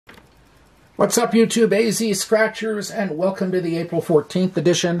What's up, YouTube? AZ Scratchers, and welcome to the April 14th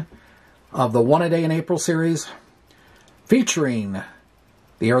edition of the One A Day in April series, featuring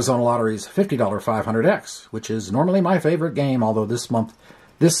the Arizona Lottery's $50 500X, which is normally my favorite game, although this month,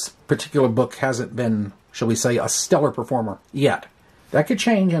 this particular book hasn't been, shall we say, a stellar performer yet. That could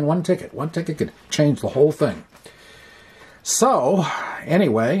change in one ticket. One ticket could change the whole thing. So,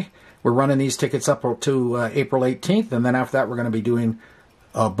 anyway, we're running these tickets up to April 18th, and then after that we're going to be doing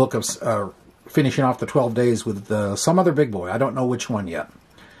a book of finishing off the 12 days with some other big boy. I don't know which one yet.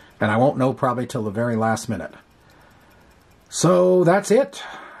 And I won't know probably till the very last minute. So that's it.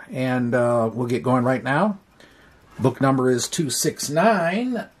 And we'll get going right now. Book number is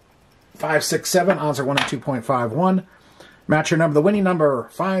 269567. Odds are 1 and 2.51. Match your number, the winning number.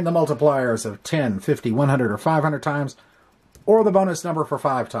 Find the multipliers of 10, 50, 100, or 500 times. Or the bonus number for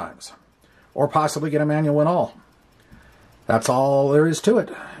 5 times. Or possibly get a manual win all. That's all there is to it.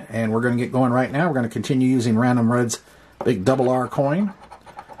 And we're going to get going right now. We're going to continue using Random Red's big double R coin.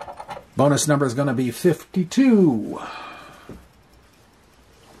 Bonus number is going to be 52.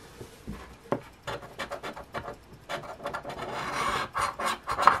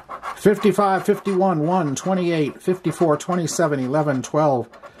 $55, $51, $1, $28, $54, $27, $11, $12,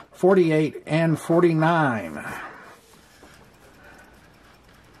 $48, and $49.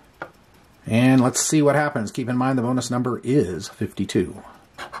 And let's see what happens. Keep in mind the bonus number is 52.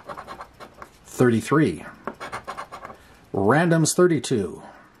 33. Randoms 32.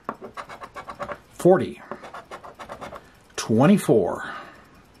 40. 24.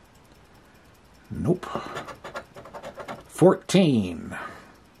 Nope. 14.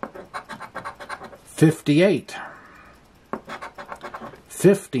 58.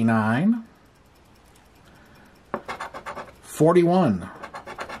 59. 41.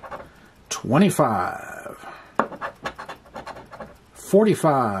 25,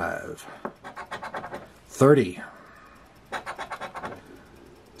 45, 30,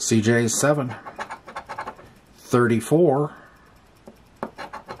 CJ's 7, 34,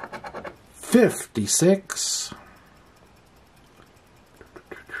 56,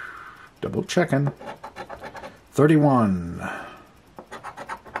 double checking, 31,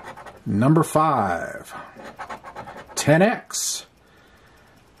 number 5, 10X.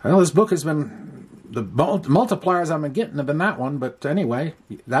 Well, this book has been, the multipliers I've been getting have been that one, but anyway,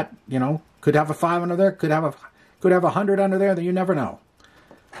 that, you know, could have a 5 under there, could have a 100 under there, that you never know.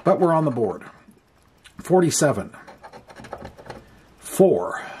 But we're on the board. 47,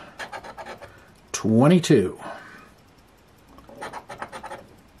 4, 22,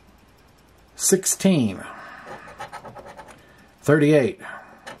 16, 38,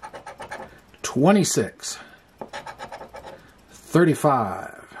 26,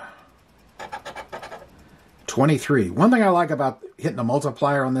 35, 23. One thing I like about hitting a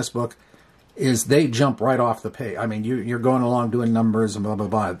multiplier on this book is they jump right off the page. I mean, you're going along doing numbers and blah, blah,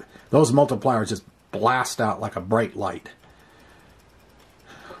 blah. Those multipliers just blast out like a bright light.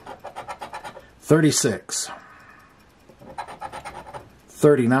 36.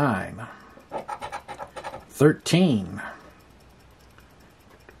 39. 13.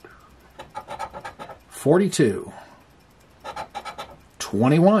 42.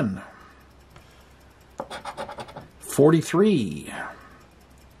 21. 43,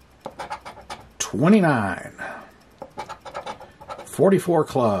 29, 44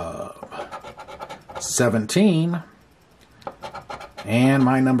 club, 17, and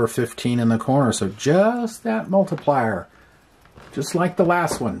my number 15 in the corner. So just that multiplier, just like the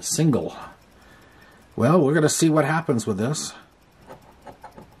last one, single. Well, we're going to see what happens with this.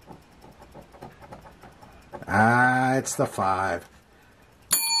 It's the 5.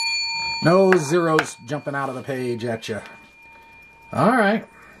 No zeros jumping out of the page at you. All right.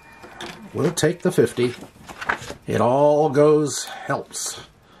 We'll take the 50. It all helps.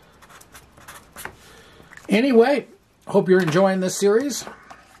 Anyway, hope you're enjoying this series.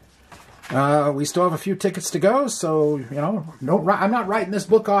 We still have a few tickets to go, so, you know, I'm not writing this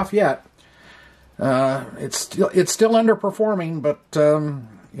book off yet. It's still underperforming, but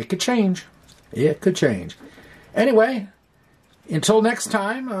it could change. It could change. Anyway, until next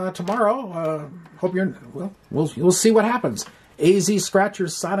time, tomorrow, hope you're, well, we'll see what happens. AZ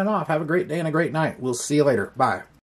Scratchers signing off. Have a great day and a great night. We'll see you later. Bye.